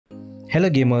Hello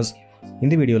gamers,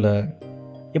 இந்த வீடியோவில்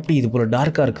எப்படி இது போல்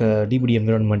டார்க்காக இருக்க டிபிடி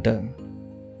என்விரான்மெண்ட்டை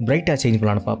பிரைட்டாக சேஞ்ச்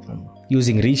பண்ணலான்னு பார்ப்போம்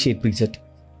using ரீஷேட் preset.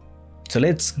 So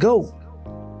let's go.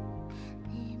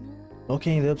 Okay,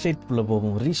 இந்த வெப்சைட்குள்ளே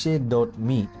போவோம்.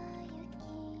 reshade.me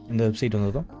இந்த வெப்சைட்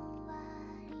வந்ததும்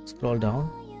ஸ்க்ரால் டவுன்.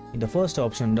 இந்த ஃபர்ஸ்ட்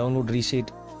ஆப்ஷன் டவுன்லோட்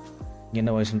ரீஷேட்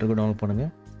என்ன வெர்ஷன் இருக்கோ டவுன்லோட்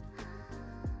பண்ணுங்கள்.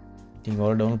 நீங்கள்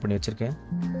ஆல்ரெடி டவுன்லோட் பண்ணி வச்சுருக்கேன்.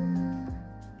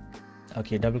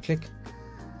 Okay, double click.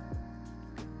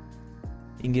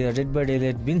 இங்கே death by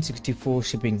daylight Win64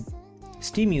 shipping.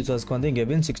 Steam யூசர்ஸ்க்கு வந்து இங்கே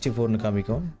Win64னு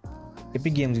காமிக்கும்.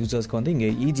 எபிக் கேம்ஸ் யூசர்ஸ்க்கு வந்து இங்கே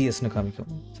EGSனு காமிக்கும்.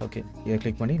 ஓகே, இதை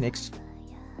கிளிக் பண்ணி நெக்ஸ்ட்.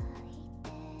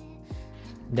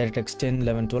 DirectX 10,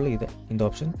 11, 12 இது இந்த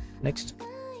ஆப்ஷன். நெக்ஸ்ட்.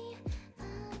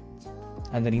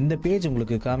 அண்ட் தென் இந்த பேஜ்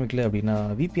உங்களுக்கு காமிக்கல அப்படின்னா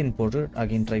VPN போட்டு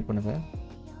அகைன் ட்ரை பண்ணுங்கள்.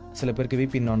 சில பேருக்கு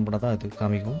VPN ஆன் பண்ணால் தான் அது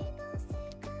காமிக்கும்.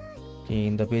 ஓகே,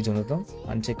 இந்த பேஜ் வந்து தான்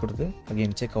அன்செக் கொடுத்து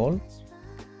again check all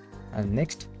and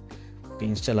next.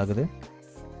 Install ஆகுது.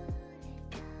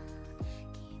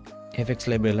 எஃபெக்ட்ஸ்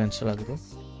லைப்ரரி எல்லாம் இன்ஸ்டால் ஆகுது.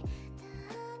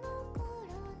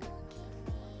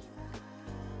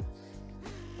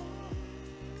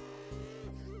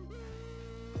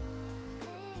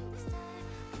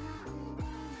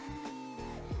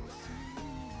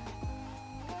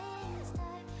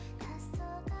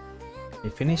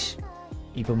 ஃபினிஷ்.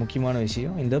 இப்போ முக்கியமான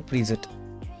விஷயம் இந்த ப்ரீசெட்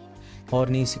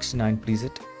RE69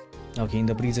 ப்ரீசெட். ஓகே,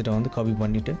 இந்த ப்ரீசெட்டை வந்து காப்பி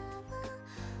பண்ணிவிட்டு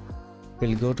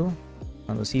will go to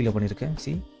அந்த சியில் பண்ணியிருக்கேன்.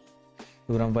 சி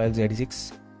program files 86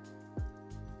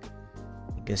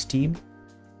 இங்கே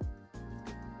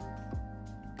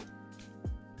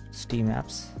Steam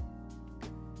apps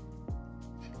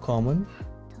common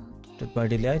did by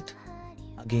delete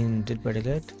again did by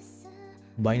delete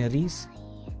binaries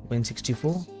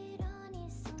Win64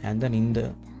 and then in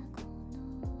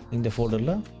the folder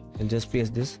la we'll just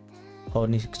paste this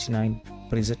RE69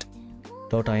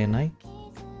 preset.ini.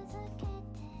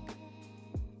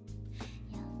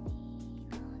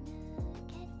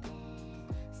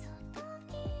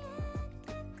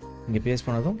 இங்கே paste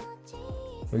பண்ணதும்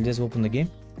will just open the game.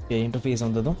 Interface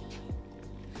வந்ததும்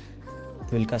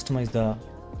will customise த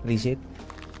ரீஷேட்.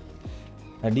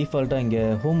 டிஃபால்ட்டாக இங்கே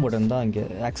home button தான் இங்கே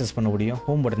access பண்ண முடியும்.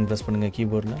 Home button press பண்ணுங்கள்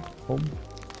கீபோர்டில். ஹோம்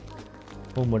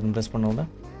பட்டன் ப்ரெஸ் பண்ணோன்னா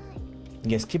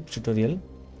இங்கே ஸ்கிப் டுட்டோரியல்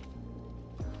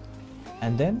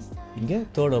அண்ட் தென் இங்கே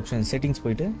தேர்ட் ஆப்ஷன் செட்டிங்ஸ்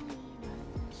போயிட்டு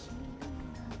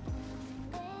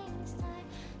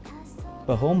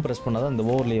இப்போ ஹோம் ப்ரெஸ் பண்ணால் தான்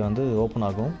இந்த ஓவர்லே வந்து ஓப்பன்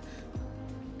ஆகும்.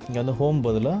 இங்கே வந்து ஹோம்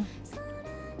பதிலாக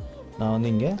நான் வந்து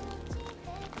இங்கே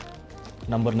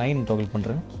நம்பர் 9 டாக்கிள்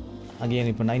பண்ணுறேன். அகெயின்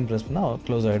இப்போ 9 ப்ரெஸ் பண்ணால்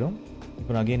க்ளோஸ் ஆகிடும்.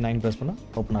 இப்போ நான் அகெயின் 9 ப்ரெஸ் பண்ணால்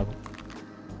ஓப்பன் ஆகும்.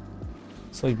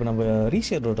 ஸோ இப்போ நம்ம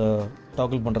ரீஷேடோட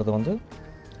டாக்கிள் பண்ணுறது வந்து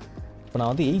இப்போ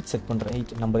நான் வந்து 8 செட் பண்ணுறேன்.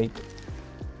 நம்பர்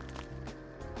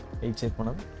 8 செட்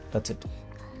பண்ணது தட்ஸ் இட்.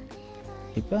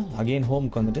 இப்போ அகெயின்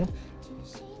ஹோமுக்கு வந்துட்டு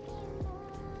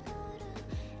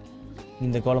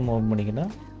இந்த காலம் ஓப்பன் பண்ணிங்கன்னா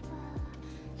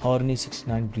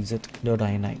RE69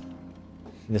 preset.ini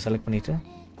இதை செலக்ட் பண்ணிவிட்டு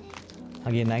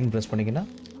அகெயின் 9 ப்ரெஸ் பண்ணிங்கன்னா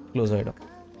க்ளோஸ் ஆகிடும்.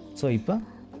 ஸோ இப்போ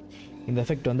இந்த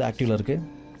எஃபெக்ட் வந்து ஆக்டிவில் இருக்குது.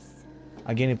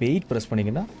 அகெயின் இப்போ 8 ப்ரெஸ்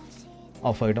பண்ணிங்கன்னா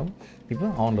ஆஃப் ஆகிடும். இப்போ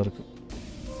ஆனில் இருக்குது.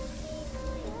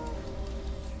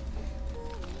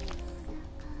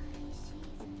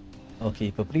 ஓகே,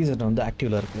 இப்போ ப்ரீசெட் வந்து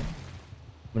ஆக்டிவில் இருக்குது.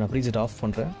 இப்போ நான் ப்ரீசெட் ஆஃப்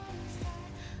பண்ணுறேன்.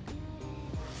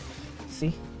 சி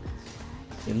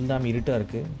எல்லாமே இருட்டாக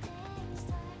இருக்குது,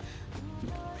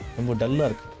 ரொம்ப டல்லாக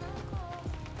இருக்குது.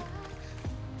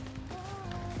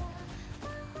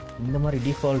 இந்த மாதிரி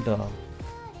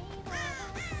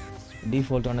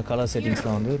டிஃபால்ட்டான கலர்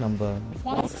செட்டிங்ஸ்லாம் வந்து நம்ம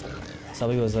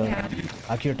சர்வைவர்ஸை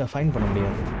அக்யூரேட்டாக ஃபைன் பண்ண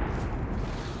முடியாது.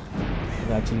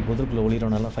 இது ஆக்சுவலி புதருக்குள்ளே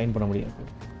ஒளிரனால ஃபைன் பண்ண முடியாது.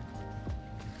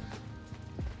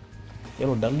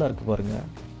 எவ்வளோ டல்லாக இருக்குது பாருங்கள்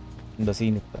இந்த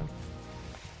சீன்.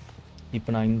 இப்போ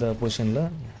நான் இந்த பொசிஷனில்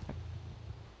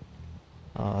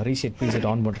ரீஷேட் ப்ரீசெட்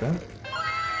ஆன் பண்ணுறேன்.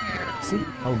 See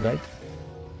how bright.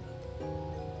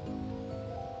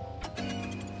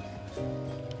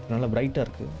 நல்லா பிரைட்டாக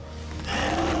இருக்குது.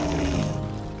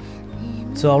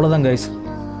 ஸோ அவ்வளோதான் guys.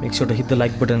 Make sure to hit the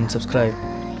like button, subscribe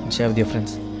and share with your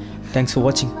friends. Thanks for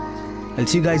watching. I'll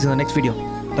see you guys in the next video.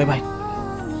 Bye bye.